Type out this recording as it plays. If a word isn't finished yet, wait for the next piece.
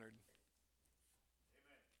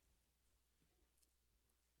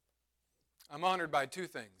I'm honored by two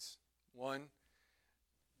things. One,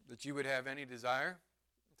 that you would have any desire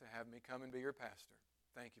to have me come and be your pastor.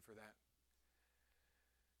 Thank you for that.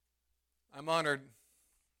 I'm honored.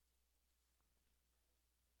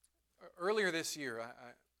 Earlier this year,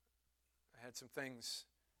 I had some things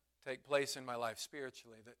take place in my life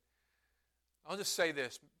spiritually that, I'll just say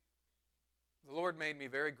this, the Lord made me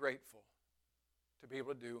very grateful to be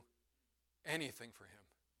able to do anything for Him.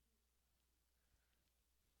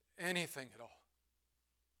 Anything at all.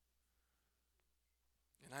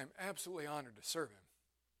 And I'm absolutely honored to serve Him.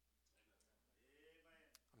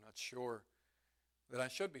 I'm not sure that I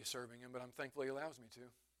should be serving Him, but I'm thankful He allows me to.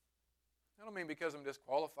 I don't mean because I'm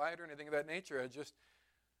disqualified or anything of that nature. I just,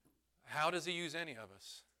 how does He use any of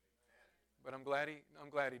us? But I'm glad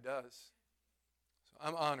He does. So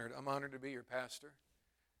I'm honored. I'm honored to be your pastor.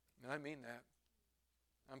 And I mean that.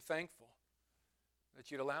 I'm thankful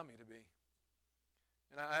that you'd allow me to be.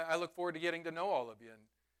 And I look forward to getting to know all of you. And,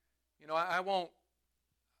 you know, I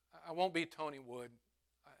won't be Tony Wood.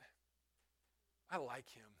 I like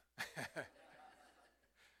him.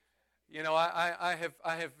 You know, I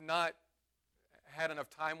have not had enough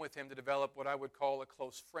time with him to develop what I would call a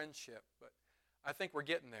close friendship. But I think we're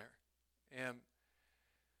getting there. And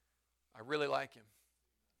I really like him.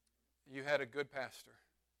 You had a good pastor.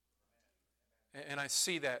 And I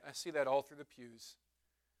see that. I see that all through the pews.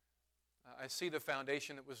 I see the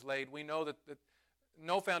foundation that was laid. We know that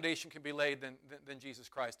no foundation can be laid than Jesus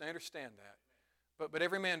Christ. I understand that. But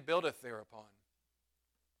every man buildeth thereupon.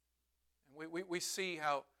 And we see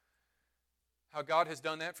how God has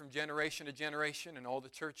done that from generation to generation in all the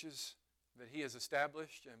churches that He has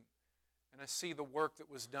established. And I see the work that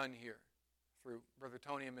was done here through Brother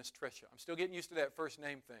Tony and Miss Tricia. I'm still getting used to that first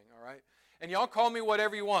name thing, all right? And y'all call me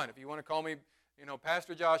whatever you want. If you want to call me, you know,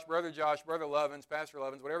 Pastor Josh, Brother Lovens, Pastor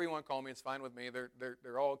Lovens, whatever you want to call me, it's fine with me.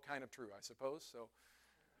 They're all kind of true, I suppose. So,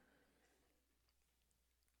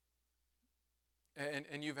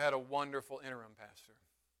 and you've had a wonderful interim pastor.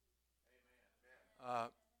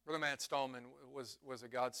 Brother Matt Stallman was a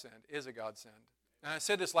godsend, is a godsend. And I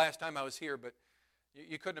said this last time I was here, but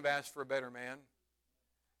you couldn't have asked for a better man.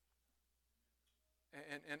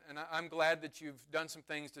 And I'm glad that you've done some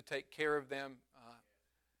things to take care of them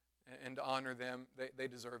and to honor them. They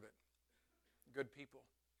deserve it. Good people.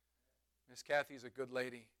 Miss Kathy's a good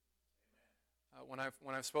lady. When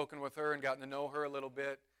I've spoken with her and gotten to know her a little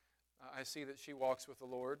bit, I see that she walks with the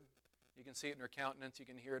Lord. You can see it in her countenance. You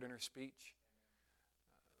can hear it in her speech.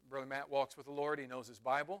 Brother Matt walks with the Lord. He knows his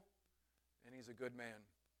Bible, and he's a good man.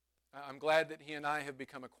 I'm glad that he and I have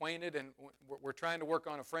become acquainted, and we're trying to work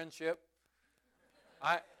on a friendship.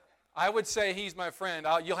 I would say he's my friend.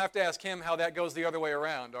 You'll have to ask him how that goes the other way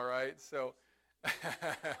around, all right? So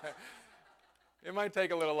it might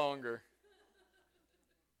take a little longer.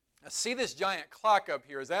 Now, see this giant clock up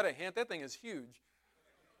here. Is that a hint? That thing is huge.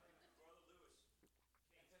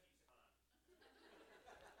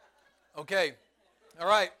 Okay. All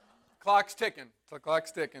right. Clock's ticking. The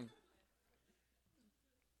clock's ticking.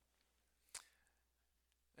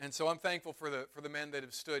 And so I'm thankful for the men that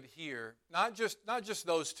have stood here. Not just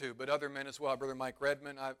those two, but other men as well. Brother Mike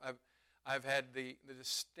Redmond, I've had the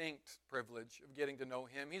distinct privilege of getting to know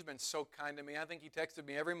him. He's been so kind to me. I think he texted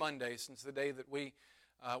me every Monday since the day that we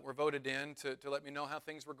were voted in to let me know how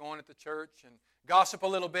things were going at the church and gossip a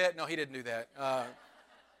little bit. No, he didn't do that.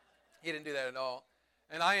 He didn't do that at all.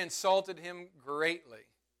 And I insulted him greatly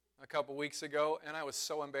a couple weeks ago, and I was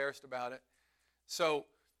so embarrassed about it. So,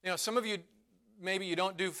 you know, some of you, maybe you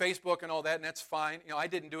don't do Facebook and all that, and that's fine. You know, I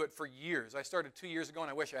didn't do it for years. I started 2 years ago, and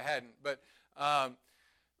I wish I hadn't. But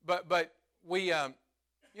we, you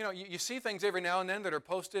know, you see things every now and then that are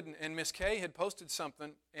posted, and Miss Kay had posted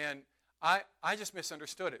something, and I just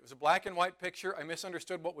misunderstood it. It was a black and white picture. I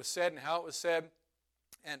misunderstood what was said and how it was said,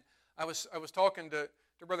 and I was talking to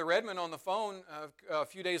Brother Redmond on the phone a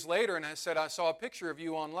few days later, and I said, I saw a picture of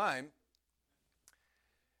you online.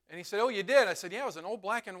 And he said, oh, you did? I said, yeah, it was an old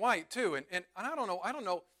black and white too. And I don't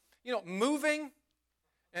know, you know, moving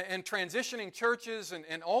and transitioning churches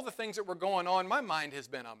and all the things that were going on, my mind has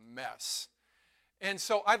been a mess. And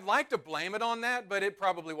so I'd like to blame it on that, but it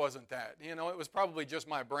probably wasn't that. You know, it was probably just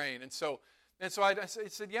my brain. And so I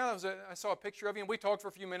said, yeah, I saw a picture of you, and we talked for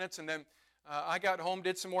a few minutes, and then I got home,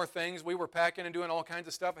 did some more things. We were packing and doing all kinds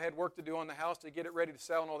of stuff. I had work to do on the house to get it ready to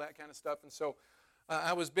sell and all that kind of stuff. And so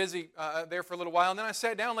I was busy there for a little while. And then I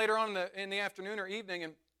sat down later on in the afternoon or evening,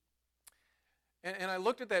 and I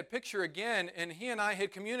looked at that picture again, and he and I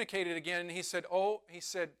had communicated again. And he said,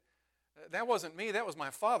 that wasn't me. That was my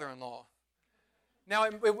father-in-law. Now,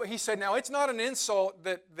 he said, now, it's not an insult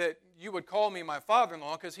that you would call me my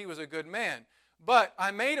father-in-law because he was a good man. But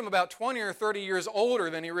I made him about 20 or 30 years older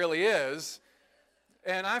than he really is.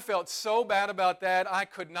 And I felt so bad about that. I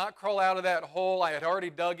could not crawl out of that hole. I had already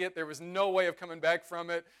dug it. There was no way of coming back from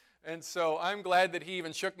it. And so I'm glad that he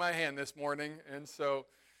even shook my hand this morning. And so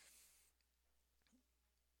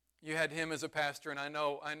you had him as a pastor, and I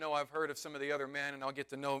know I've heard of some of the other men, and I'll get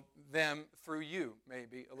to know them through you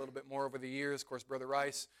maybe a little bit more over the years. Of course, Brother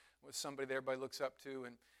Rice was somebody that everybody looks up to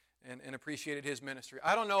and appreciated his ministry.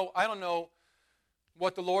 I don't know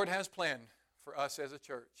what the Lord has planned for us as a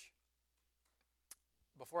church.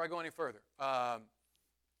 Before I go any further, I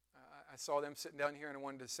saw them sitting down here, and I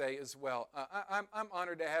wanted to say as well, I'm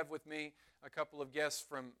honored to have with me a couple of guests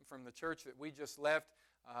from the church that we just left,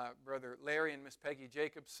 Brother Larry and Miss Peggy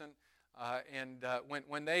Jacobson.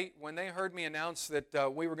 When they heard me announce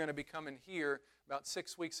that we were going to be coming here about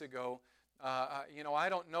 6 weeks ago, I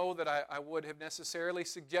don't know that I would have necessarily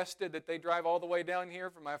suggested that they drive all the way down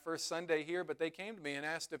here for my first Sunday here, but they came to me and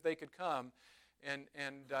asked if they could come. And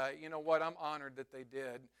you know what? I'm honored that they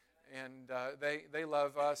did. And they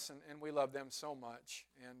love us, and we love them so much.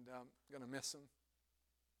 And I'm going to miss them.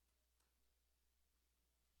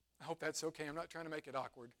 I hope that's okay. I'm not trying to make it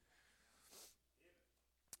awkward.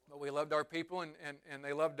 But we loved our people, and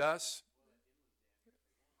they loved us.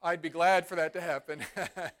 I'd be glad for that to happen.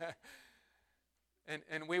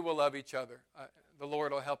 And we will love each other. The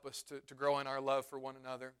Lord will help us to grow in our love for one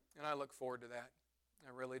another. And I look forward to that.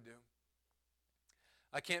 I really do.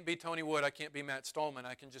 I can't be Tony Wood. I can't be Matt Stallman.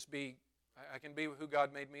 I can be who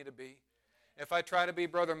God made me to be. If I try to be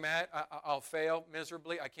Brother Matt, I'll fail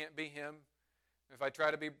miserably. I can't be him. If I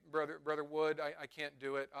try to be Brother Wood, I can't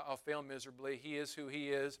do it. I'll fail miserably. He is who he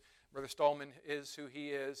is. Brother Stallman is who he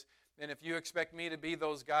is. And if you expect me to be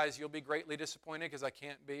those guys, you'll be greatly disappointed because I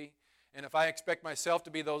can't be. And if I expect myself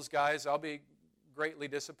to be those guys, I'll be greatly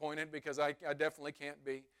disappointed because I definitely can't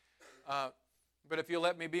be. But if you'll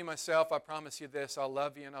let me be myself, I promise you this, I'll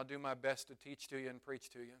love you and I'll do my best to teach to you and preach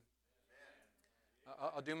to you.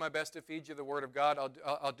 I'll do my best to feed you the Word of God.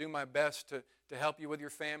 I'll do my best to help you with your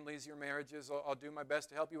families, your marriages. I'll do my best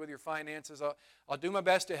to help you with your finances. I'll do my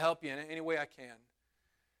best to help you in any way I can.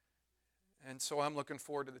 And so I'm looking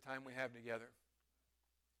forward to the time we have together.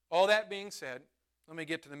 All that being said, let me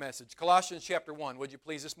get to the message. Colossians chapter 1, would you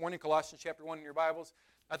please, this morning? Colossians chapter 1 in your Bibles.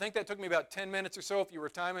 I think that took me about 10 minutes or so if you were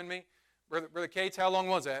timing me. Brother Cates, how long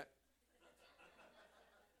was that?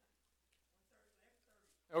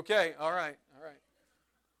 Okay, all right.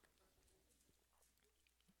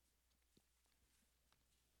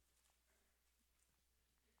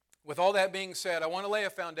 With all that being said, I want to lay a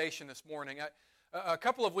foundation this morning. A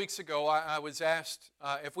couple of weeks ago, I was asked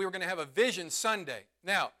if we were going to have a Vision Sunday.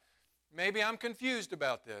 Now, maybe I'm confused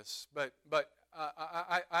about this, but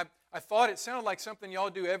I thought it sounded like something y'all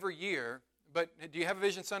do every year. But do you have a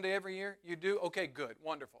Vision Sunday every year? You do? Okay, good.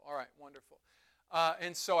 Wonderful. All right, wonderful.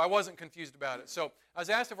 And so I wasn't confused about it. So I was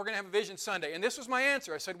asked if we're going to have a Vision Sunday. And this was my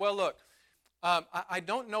answer. I said, well, look, I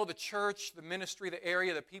don't know the church, the ministry, the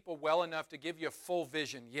area, the people well enough to give you a full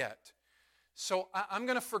vision yet. So I'm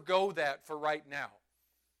going to forgo that for right now.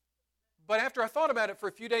 But after I thought about it for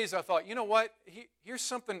a few days, I thought, you know what? Here's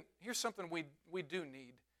something we do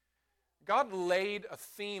need. God laid a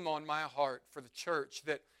theme on my heart for the church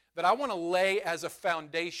that I want to lay as a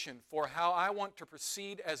foundation for how I want to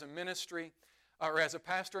proceed as a ministry or as a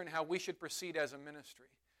pastor and how we should proceed as a ministry.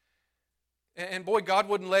 And boy, God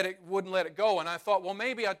wouldn't let it go. And I thought, well,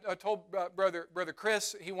 maybe I told Brother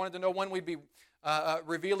Chris, he wanted to know when we'd be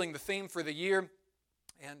revealing the theme for the year.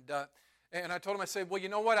 And I told him, I said, well, you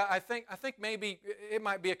know what? I think maybe it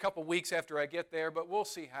might be a couple weeks after I get there, but we'll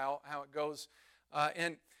see how it goes.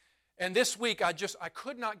 And this week, I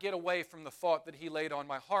could not get away from the thought that he laid on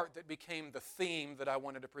my heart that became the theme that I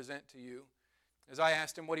wanted to present to you. As I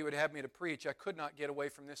asked him what he would have me to preach, I could not get away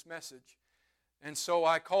from this message. And so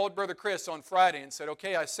I called Brother Chris on Friday and said,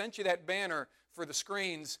 okay, I sent you that banner for the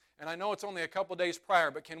screens, and I know it's only a couple days prior,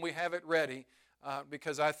 but can we have it ready?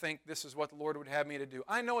 Because I think this is what the Lord would have me to do.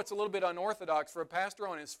 I know it's a little bit unorthodox for a pastor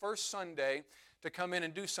on his first Sunday to come in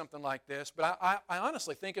and do something like this, but I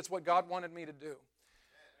honestly think it's what God wanted me to do.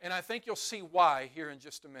 And I think you'll see why here in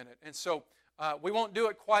just a minute. And so we won't do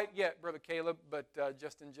it quite yet, Brother Caleb, but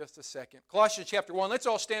just in just a second. Colossians chapter 1. Let's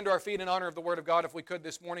all stand to our feet in honor of the Word of God if we could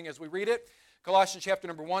this morning as we read it. Colossians chapter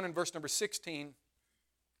number 1 and verse number 16.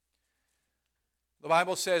 The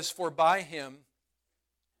Bible says, for by Him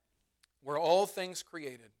were all things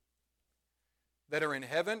created that are in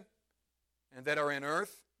heaven and that are in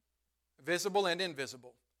earth, visible and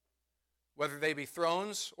invisible. Whether they be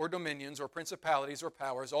thrones or dominions or principalities or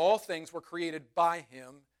powers, all things were created by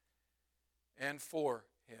Him and for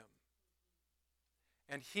Him.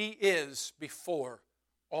 and He is before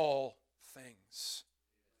all things.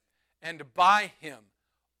 And by Him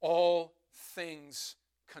all things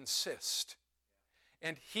consist.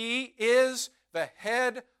 And He is the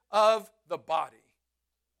head of the body,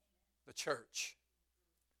 the church,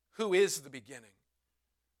 who is the beginning,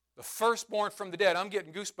 the firstborn from the dead. I'm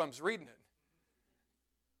getting goosebumps reading it.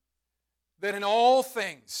 That in all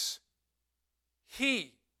things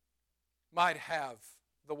He might have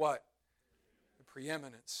the what? The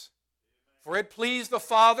preeminence. For it pleased the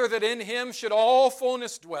Father that in Him should all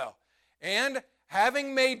fullness dwell. And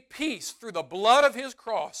having made peace through the blood of His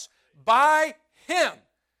cross, by Him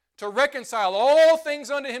to reconcile all things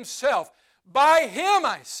unto Himself. By Him,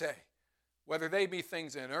 I say, whether they be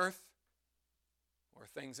things in earth or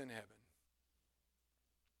things in heaven.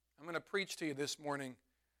 I'm going to preach to you this morning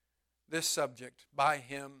this subject, by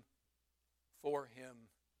Him, for Him,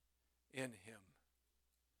 in Him.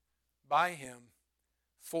 By Him,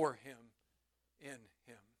 for Him, in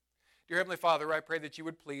Him. Dear Heavenly Father, I pray that You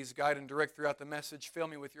would please guide and direct throughout the message. Fill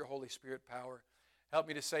me with Your Holy Spirit power. Help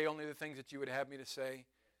me to say only the things that You would have me to say.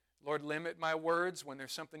 Lord, limit my words when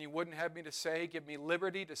there's something You wouldn't have me to say. Give me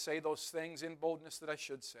liberty to say those things in boldness that I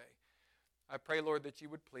should say. I pray, Lord, that You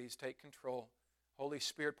would please take control. Holy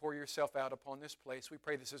Spirit, pour Yourself out upon this place. We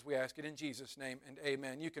pray this as we ask it in Jesus' name, and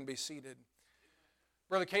amen. You can be seated.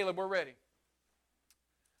 Brother Caleb, we're ready.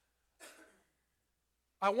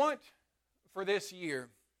 I want for this year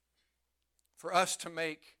for us to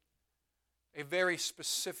make a very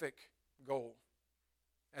specific goal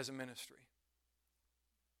as a ministry.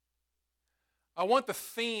 I want the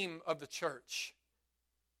theme of the church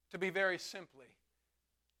to be very simply,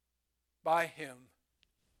 by Him,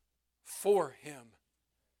 for Him,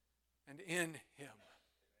 and in Him.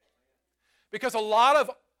 Because a lot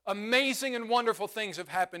of amazing and wonderful things have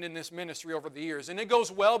happened in this ministry over the years, and it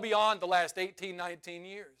goes well beyond the last 18, 19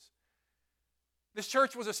 years. This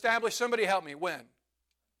church was established, somebody help me, when?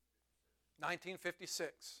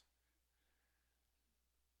 1956.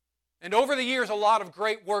 And over the years, a lot of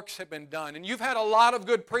great works have been done. And you've had a lot of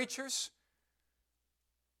good preachers.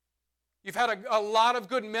 You've had a lot of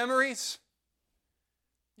good memories.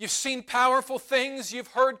 You've seen powerful things. You've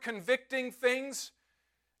heard convicting things.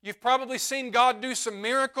 You've probably seen God do some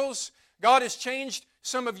miracles. God has changed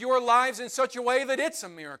some of your lives in such a way that it's a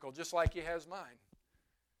miracle, just like He has mine.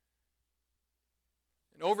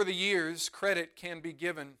 And over the years, credit can be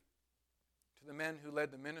given to the men who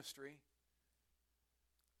led the ministry.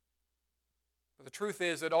 But the truth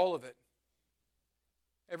is that all of it,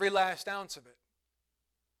 every last ounce of it,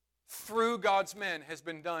 through God's men has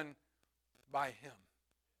been done by Him.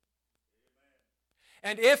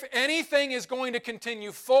 And if anything is going to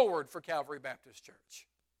continue forward for Calvary Baptist Church,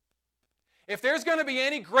 if there's going to be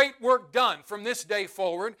any great work done from this day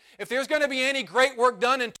forward, if there's going to be any great work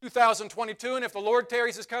done in 2022, and if the Lord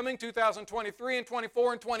tarries is coming, 2023 and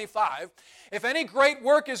 24 and 25, if any great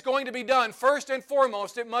work is going to be done, first and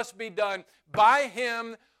foremost, it must be done by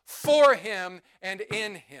Him, for Him, and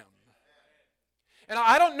in Him. And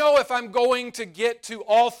I don't know if I'm going to get to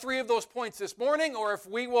all three of those points this morning, or if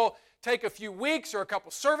we will take a few weeks or a couple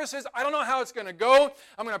services. I don't know how it's going to go.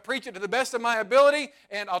 I'm going to preach it to the best of my ability,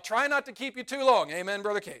 and I'll try not to keep you too long. Amen,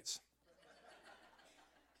 Brother Cates.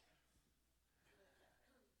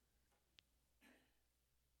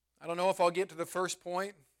 I don't know if I'll get to the first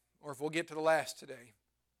point or if we'll get to the last today.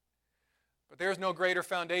 But there's no greater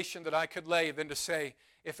foundation that I could lay than to say,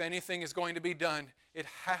 if anything is going to be done, it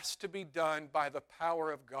has to be done by the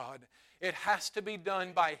power of God. It has to be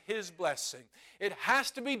done by His blessing. It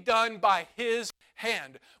has to be done by His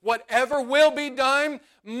hand. Whatever will be done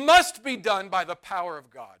must be done by the power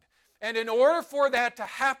of God. And in order for that to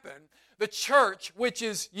happen, the church, which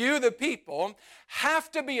is you, the people,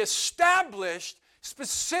 have to be established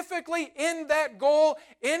specifically in that goal,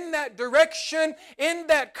 in that direction, in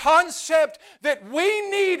that concept that we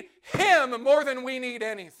need Him more than we need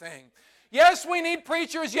anything. Yes, we need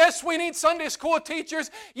preachers. Yes, we need Sunday school teachers.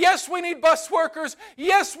 Yes, we need bus workers.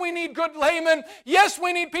 Yes, we need good laymen. Yes,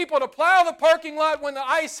 we need people to plow the parking lot when the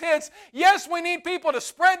ice hits. Yes, we need people to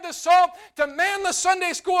spread the salt, to man the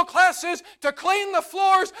Sunday school classes, to clean the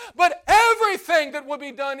floors. But everything that will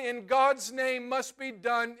be done in God's name must be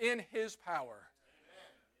done in His power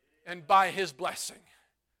and by His blessing.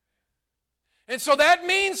 And so that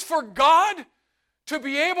means for God to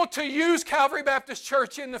be able to use Calvary Baptist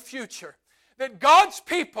Church in the future, that God's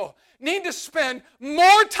people need to spend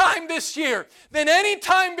more time this year than any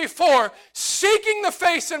time before seeking the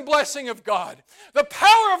face and blessing of God. The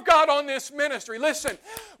power of God on this ministry. Listen,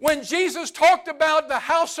 when Jesus talked about the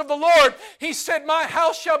house of the Lord, He said, "My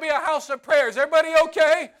house shall be a house of prayers." Everybody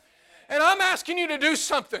okay? And I'm asking you to do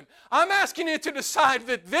something. I'm asking you to decide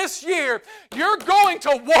that this year you're going to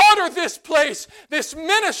water this place, this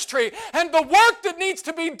ministry, and the work that needs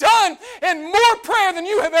to be done in more prayer than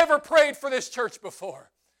you have ever prayed for this church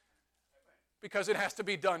before. Because it has to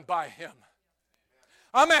be done by Him.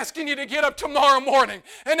 I'm asking you to get up tomorrow morning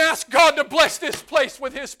and ask God to bless this place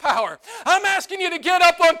with His power. I'm asking you to get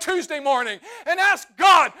up on Tuesday morning and ask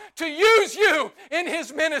God to use you in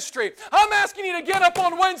His ministry. I'm asking you to get up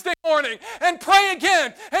on Wednesday morning and pray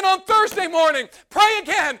again. And on Thursday morning, pray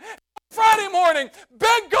again. Friday morning,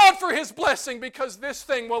 beg God for His blessing, because this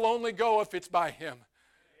thing will only go if it's by Him.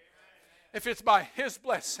 If it's by His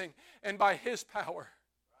blessing and by His power.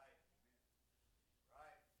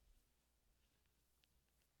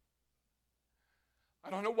 I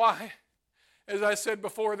don't know why, as I said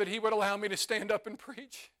before, that He would allow me to stand up and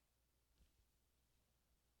preach.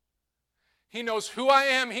 He knows who I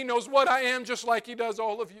am. He knows what I am, just like He does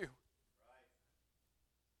all of you.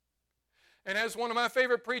 And as one of my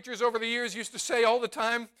favorite preachers over the years used to say all the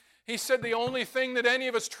time, he said the only thing that any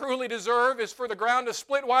of us truly deserve is for the ground to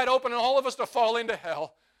split wide open and all of us to fall into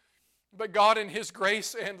hell. But God in His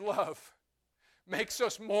grace and love makes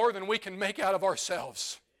us more than we can make out of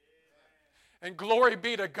ourselves. And glory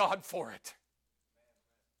be to God for it.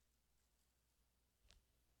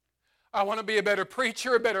 I want to be a better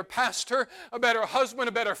preacher, a better pastor, a better husband,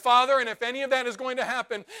 a better father. And if any of that is going to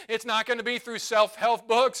happen, it's not going to be through self-help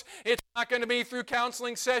books. It's not going to be through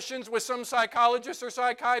counseling sessions with some psychologist or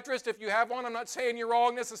psychiatrist. If you have one, I'm not saying you're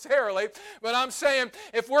wrong necessarily. But I'm saying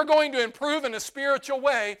if we're going to improve in a spiritual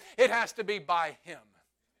way, it has to be by Him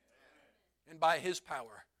and by His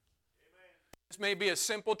power. This may be a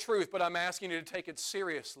simple truth, but I'm asking you to take it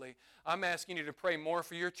seriously. I'm asking you to pray more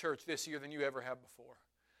for your church this year than you ever have before.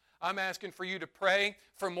 I'm asking for you to pray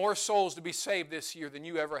for more souls to be saved this year than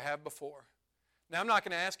you ever have before. Now, I'm not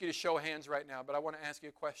going to ask you to show hands right now, but I want to ask you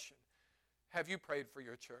a question. Have you prayed for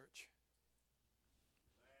your church?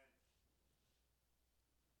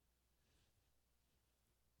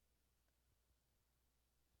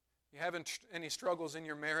 You having any struggles in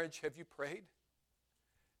your marriage? Have you prayed?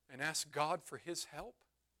 And ask God for His help?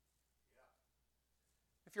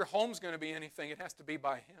 If your home's going to be anything, it has to be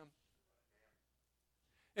by Him.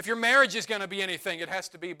 If your marriage is going to be anything, it has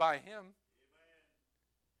to be by Him.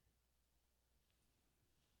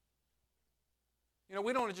 You know,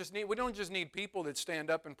 we don't just need people that stand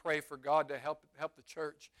up and pray for God to help the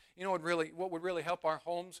church. You know what would really help our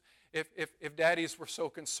homes? If daddies were so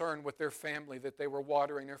concerned with their family that they were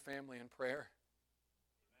watering their family in prayer.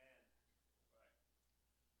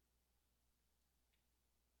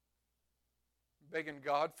 Begging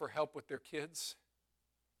God for help with their kids.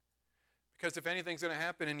 Because if anything's going to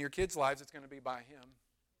happen in your kids' lives, it's going to be by Him.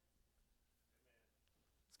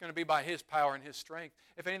 It's going to be by His power and His strength.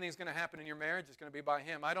 If anything's going to happen in your marriage, it's going to be by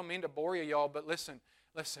Him. I don't mean to bore you, y'all, but listen.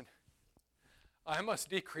 I must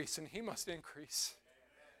decrease and He must increase.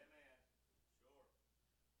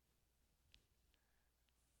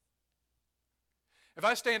 If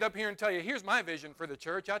I stand up here and tell you, here's my vision for the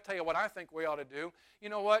church, I'll tell you what I think we ought to do. You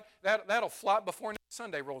know what? That'll flop before next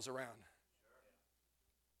Sunday rolls around.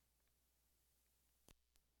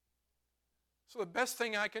 So the best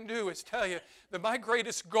thing I can do is tell you that my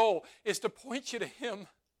greatest goal is to point you to Him.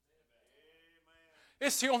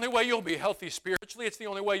 It's the only way you'll be healthy spiritually. It's the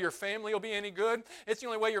only way your family will be any good. It's the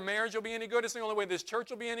only way your marriage will be any good. It's the only way this church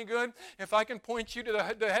will be any good. If I can point you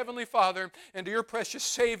to the Heavenly Father and to your precious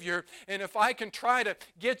Savior, and if I can try to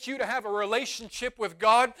get you to have a relationship with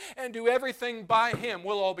God and do everything by Him,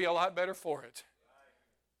 we'll all be a lot better for it.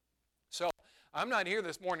 So I'm not here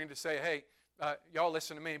this morning to say, hey, y'all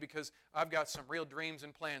listen to me, because I've got some real dreams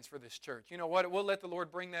and plans for this church. You know what? We'll let the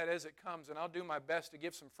Lord bring that as it comes, and I'll do my best to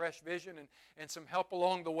give some fresh vision and some help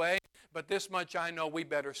along the way. But this much I know, we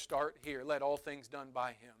better start here. Let all things done by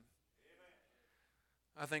Him.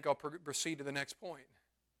 Amen. I think I'll proceed to the next point.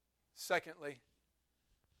 Secondly,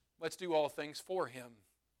 let's do all things for Him.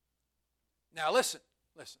 Now listen.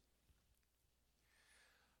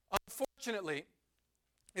 Unfortunately,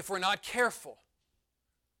 if we're not careful,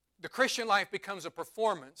 the Christian life becomes a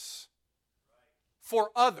performance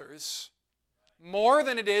for others more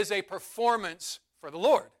than it is a performance for the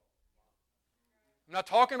Lord. I'm not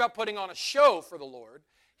talking about putting on a show for the Lord.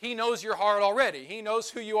 He knows your heart already. He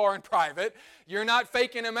knows who you are in private. You're not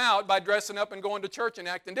faking Him out by dressing up and going to church and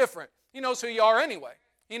acting different. He knows who you are anyway.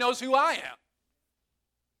 He knows who I am.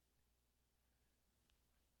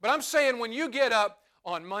 But I'm saying when you get up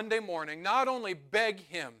on Monday morning, not only beg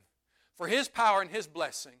Him for His power and His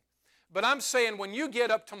blessing, but I'm saying when you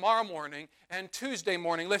get up tomorrow morning and Tuesday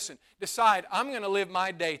morning, listen, decide I'm going to live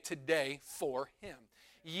my day today for Him.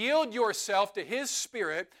 yield yourself to His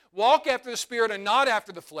Spirit, walk after the Spirit and not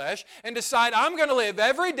after the flesh, and decide I'm going to live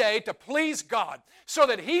every day to please God so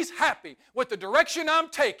that He's happy with the direction I'm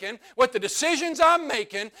taking, with the decisions I'm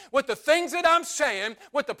making, with the things that I'm saying,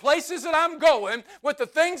 with the places that I'm going, with the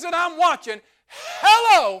things that I'm watching.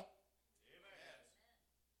 Hello!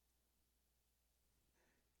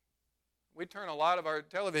 We'd turn a lot of our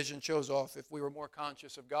television shows off if we were more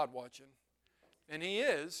conscious of God watching. And He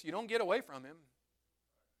is. You don't get away from Him.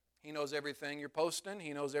 He knows everything you're posting.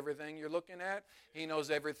 He knows everything you're looking at. He knows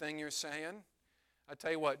everything you're saying. I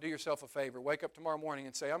tell you what, do yourself a favor. Wake up tomorrow morning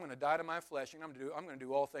and say, I'm going to die to my flesh, and I'm going to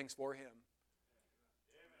do all things for Him.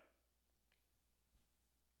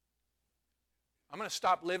 I'm going to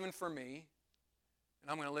stop living for me, and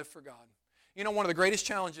I'm going to live for God. You know, one of the greatest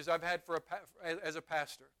challenges I've had as a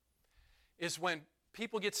pastor is when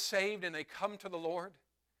people get saved and they come to the Lord.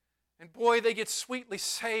 And boy, they get sweetly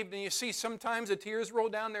saved, and you see sometimes the tears roll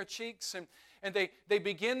down their cheeks, and they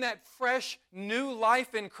begin that fresh, new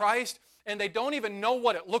life in Christ, and they don't even know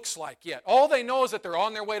what it looks like yet. All they know is that they're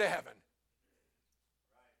on their way to heaven.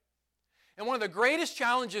 And one of the greatest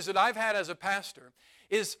challenges that I've had as a pastor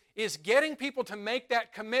is getting people to make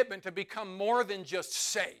that commitment to become more than just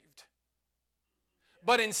saved,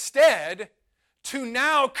 but instead to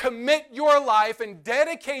now commit your life and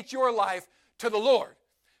dedicate your life to the Lord,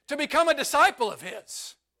 to become a disciple of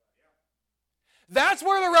His. That's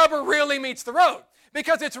where the rubber really meets the road.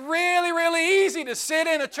 Because it's really, really easy to sit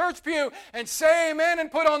in a church pew and say amen and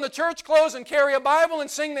put on the church clothes and carry a Bible and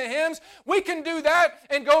sing the hymns. We can do that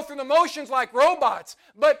and go through the motions like robots.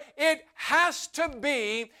 But it has to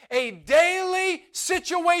be a daily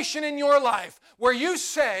situation in your life where you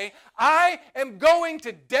say, I am going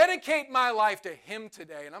to dedicate my life to Him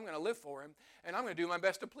today, and I'm going to live for Him, and I'm going to do my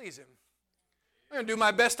best to please Him. I'm going to do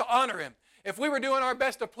my best to honor Him. If we were doing our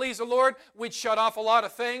best to please the Lord, we'd shut off a lot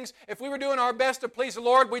of things. If we were doing our best to please the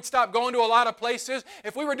Lord, we'd stop going to a lot of places.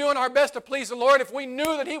 If we were doing our best to please the Lord, if we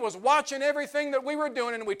knew that He was watching everything that we were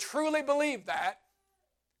doing and we truly believed that,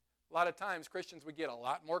 a lot of times Christians would get a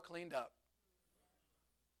lot more cleaned up.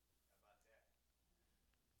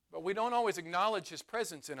 But we don't always acknowledge His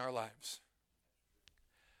presence in our lives.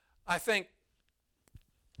 I think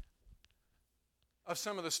of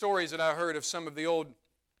some of the stories that I heard of some of the old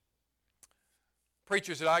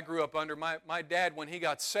preachers that I grew up under. My dad, when he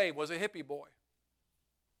got saved, was a hippie boy.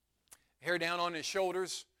 Hair down on his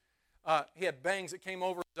shoulders. He had bangs that came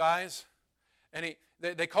over his eyes. And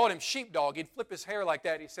they called him sheepdog. He'd flip his hair like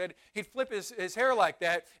that. He said he'd flip his hair like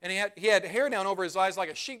that, and he had hair down over his eyes like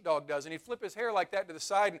a sheepdog does. And he'd flip his hair like that to the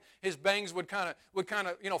side, and his bangs would kind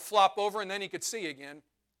of flop over, and then he could see again.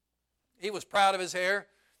 He was proud of his hair.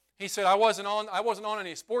 He said, I wasn't on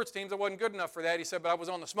any sports teams. I wasn't good enough for that. He said, but I was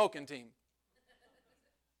on the smoking team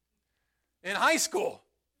in high school.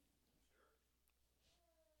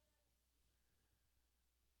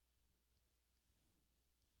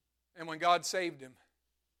 And when God saved him,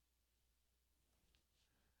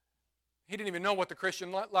 he didn't even know what the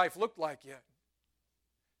Christian life looked like yet.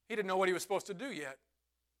 He didn't know what he was supposed to do yet.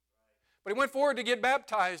 But he went forward to get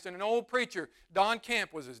baptized, and an old preacher, Don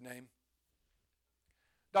Camp was his name.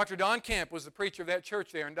 Dr. Don Camp was the preacher of that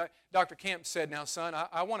church there, and Dr. Camp said, now son,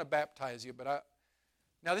 I want to baptize you, but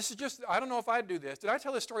now this is just, I don't know if I'd do this. Did I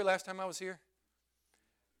tell this story last time I was here?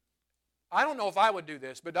 I don't know if I would do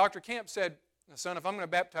this, but Dr. Camp said, son, if I'm going to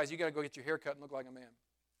baptize you, got to go get your hair cut and look like a man.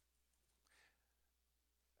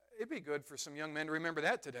 It'd be good for some young men to remember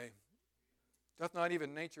that today. Doth not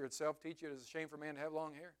even nature itself teach you it is a shame for man to have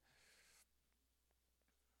long hair?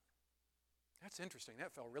 That's interesting.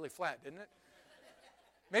 That fell really flat, didn't it?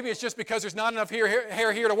 Maybe it's just because there's not enough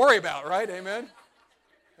hair here to worry about, right? Amen?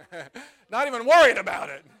 Not even worried about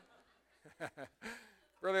it.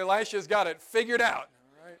 Brother Elisha's got it figured out.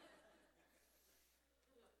 All right?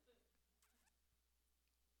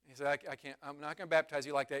 He said, I'm not going to baptize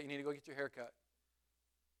you like that. You need to go get your hair cut.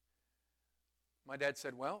 My dad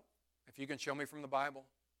said, well, if you can show me from the Bible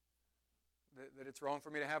that it's wrong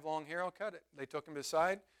for me to have long hair, I'll cut it. They took him to the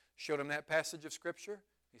side, showed him that passage of Scripture.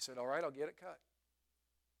 He said, all right, I'll get it cut.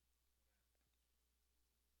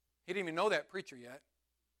 He didn't even know that preacher yet.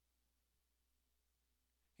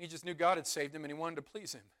 He just knew God had saved him and he wanted to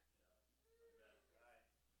please Him.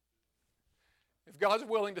 If God's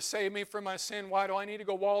willing to save me from my sin, why do I need to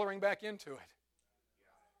go wallowing back into it?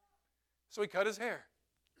 So he cut his hair.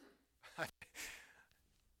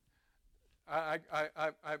 I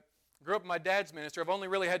grew up in my dad's ministry. I've only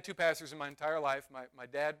really had two pastors in my entire life. My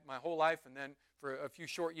dad, my whole life, and then for a few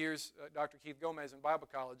short years, Dr. Keith Gomez in Bible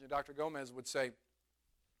college. And Dr. Gomez would say,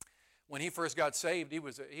 when he first got saved, he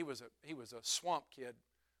was a swamp kid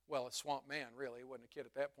well, a swamp man, really. He wasn't a kid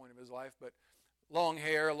at that point of his life, but long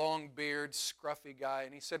hair, long beard, scruffy guy.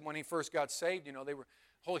 And he said when he first got saved,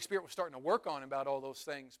 Holy Spirit was starting to work on him about all those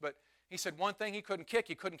things. But he said one thing he couldn't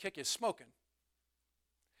kick his smoking.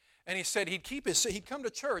 And he said he'd come to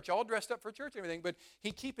church all dressed up for church and everything, but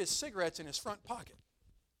he'd keep his cigarettes in his front pocket.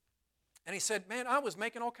 And he said, man, I was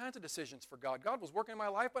making all kinds of decisions for God. God was working in my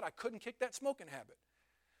life, but I couldn't kick that smoking habit.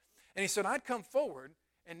 And he said, I'd come forward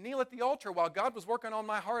and kneel at the altar while God was working on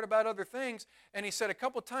my heart about other things. And he said a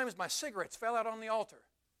couple times my cigarettes fell out on the altar.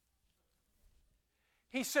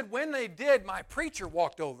 He said when they did, my preacher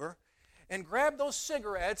walked over and grabbed those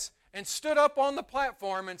cigarettes and stood up on the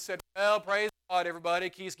platform and said, well, praise God,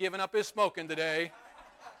 everybody, he's giving up his smoking today.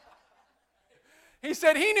 He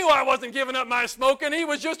said he knew I wasn't giving up my smoking. He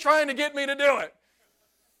was just trying to get me to do it.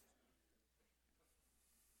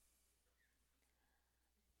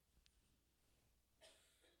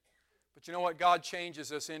 But you know what? God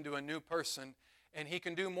changes us into a new person, and He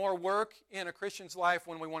can do more work in a Christian's life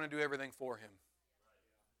when we want to do everything for Him,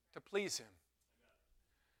 to please Him.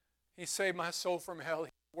 He saved my soul from hell.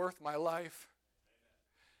 He's worth my life.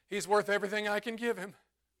 He's worth everything I can give Him.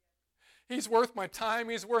 He's worth my time.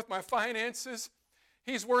 He's worth my finances.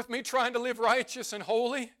 He's worth me trying to live righteous and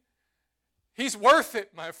holy. He's worth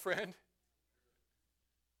it, my friend.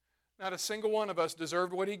 Not a single one of us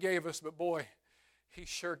deserved what He gave us, but boy, He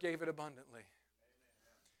sure gave it abundantly.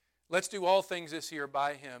 Let's do all things this year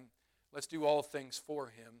by Him. Let's do all things for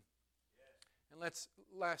Him. And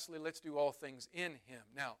lastly, let's do all things in Him.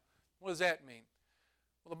 Now, what does that mean?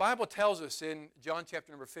 Well, the Bible tells us in John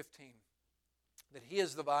chapter number 15 that He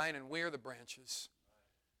is the vine and we are the branches.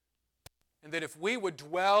 And that if we would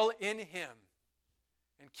dwell in Him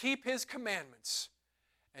and keep His commandments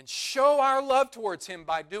and show our love towards Him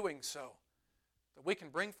by doing so, that we can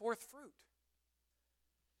bring forth fruit.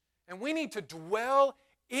 And we need to dwell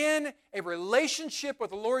in a relationship with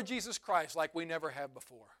the Lord Jesus Christ like we never have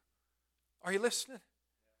before. Are you listening?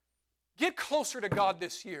 Get closer to God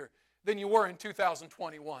this year than you were in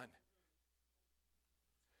 2021.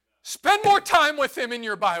 Spend more time with Him in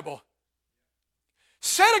your Bible.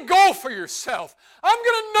 Set a goal for yourself. I'm going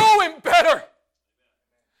to know Him better.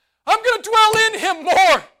 I'm going to dwell in Him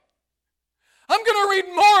more. I'm going to read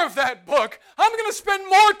more of that book. I'm going to spend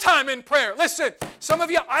more time in prayer. Listen, some of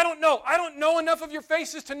you, I don't know enough of your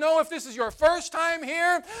faces to know if this is your first time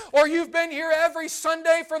here or you've been here every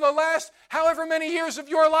Sunday for the last however many years of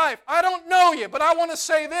your life. I don't know you, but I want to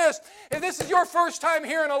say this. If this is your first time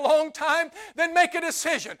here in a long time, then make a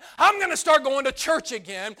decision. I'm going to start going to church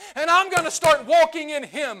again, and I'm going to start walking in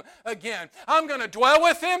Him again. I'm going to dwell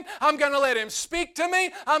with Him. I'm going to let Him speak to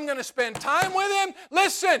me. I'm going to spend time with Him.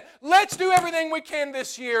 Listen, let's do everything we can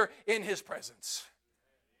this year in His presence.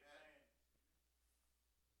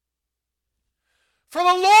 For the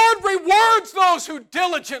Lord rewards those who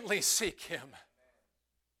diligently seek Him.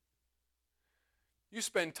 You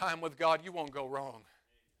spend time with God, you won't go wrong.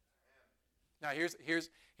 Now here's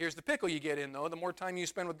the pickle you get in though. The more time you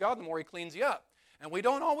spend with God, the more He cleans you up. And we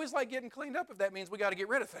don't always like getting cleaned up if that means we got to get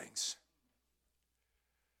rid of things.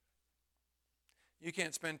 You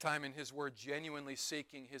can't spend time in His Word genuinely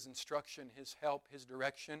seeking His instruction, His help, His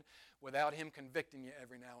direction without Him convicting you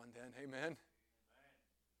every now and then. Amen?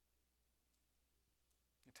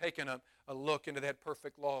 You're taking a look into that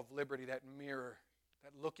perfect law of liberty, that mirror,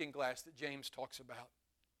 that looking glass that James talks about,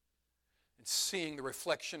 and seeing the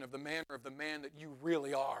reflection of the manner of the man that you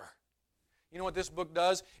really are. You know what this book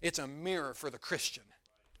does? It's a mirror for the Christian.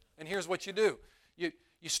 And here's what you do. You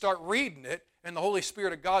start reading it, and the Holy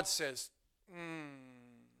Spirit of God says,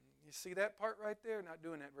 you see that part right there? Not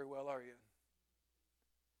doing that very well, are you?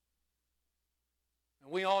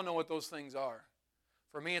 And we all know what those things are.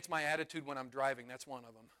 For me, it's my attitude when I'm driving. That's one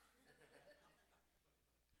of them.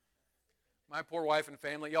 My poor wife and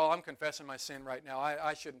family. Y'all, I'm confessing my sin right now.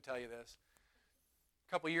 I shouldn't tell you this.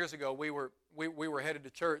 A couple years ago, we were headed to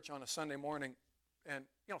church on a Sunday morning. And,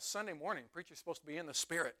 Sunday morning, preacher's supposed to be in the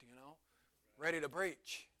Spirit, ready to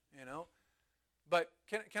preach, But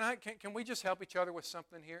can we just help each other with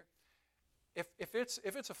something here? If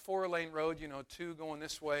it's a 4-lane road, 2 going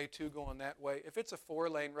this way, 2 going that way. If it's a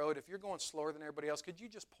 4-lane road, if you're going slower than everybody else, could you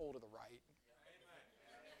just pull to the right?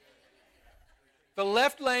 The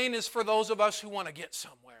left lane is for those of us who want to get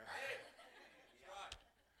somewhere.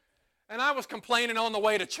 And I was complaining on the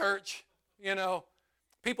way to church,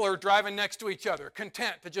 People are driving next to each other,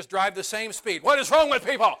 content to just drive the same speed. What is wrong with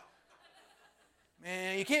people?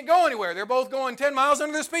 Man, you can't go anywhere. They're both going 10 miles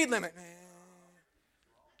under the speed limit.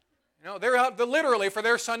 They're out literally for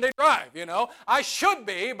their Sunday drive, I should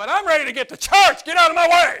be, but I'm ready to get to church. Get out of my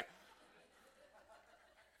way.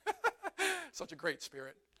 Such a great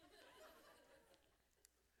spirit.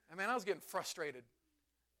 I mean, I was getting frustrated.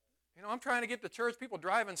 You know, I'm trying to get to church, people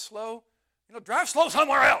driving slow. You know, drive slow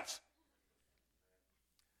somewhere else.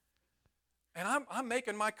 And I'm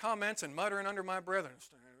making my comments and muttering under my breath.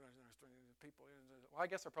 People, well, I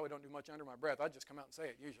guess I probably don't do much under my breath. I just come out and say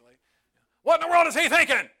it usually. What in the world is he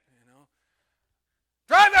thinking? You know,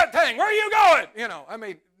 drive that thing. Where are you going? You know, I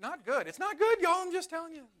mean, not good. It's not good, y'all. I'm just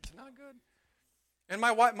telling you, it's not good. And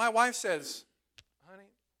my wife says, honey,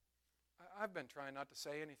 I've been trying not to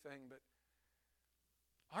say anything, but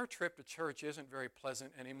our trip to church isn't very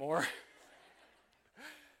pleasant anymore.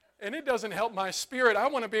 And it doesn't help my spirit. I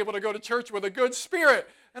want to be able to go to church with a good spirit.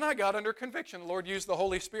 And I got under conviction. The Lord used the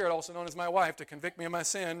Holy Spirit, also known as my wife, to convict me of my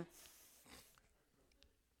sin.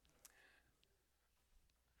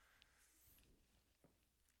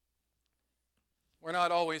 We're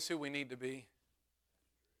not always who we need to be.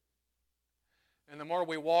 And the more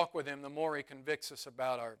we walk with Him, the more He convicts us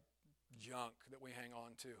about our junk that we hang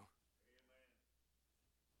on to.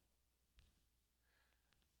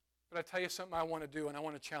 But I tell you something I want to do, and I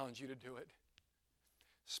want to challenge you to do it.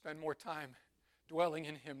 Spend more time dwelling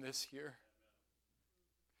in Him this year.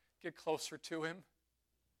 Get closer to Him.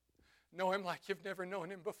 Know Him like you've never known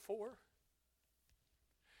Him before.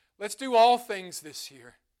 Let's do all things this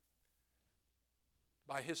year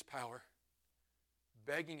by His power,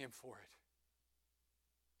 begging Him for it.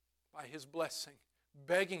 By His blessing,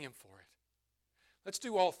 begging Him for it. Let's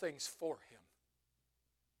do all things for Him.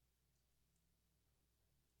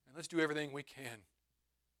 And let's do everything we can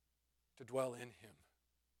to dwell in Him.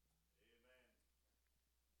 Amen.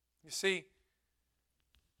 You see,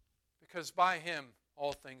 because by Him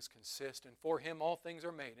all things consist, and for Him all things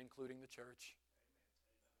are made, including the church.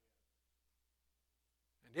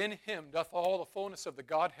 And in Him doth all the fullness of the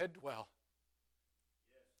Godhead dwell.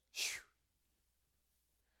 Yes.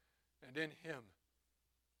 And in Him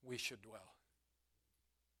we should dwell.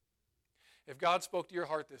 If God spoke to your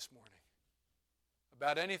heart this morning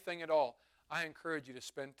about anything at all, I encourage you to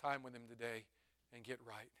spend time with Him today and get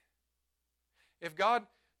right. If God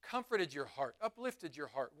comforted your heart, uplifted your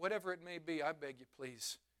heart, whatever it may be, I beg you,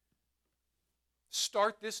 please,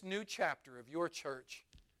 start this new chapter of your church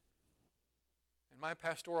and my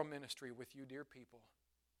pastoral ministry with you, dear people,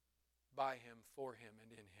 by Him, for Him,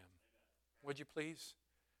 and in Him. Would you please?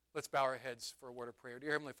 Let's bow our heads for a word of prayer.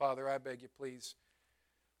 Dear Heavenly Father, I beg you, please,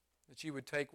 that you would take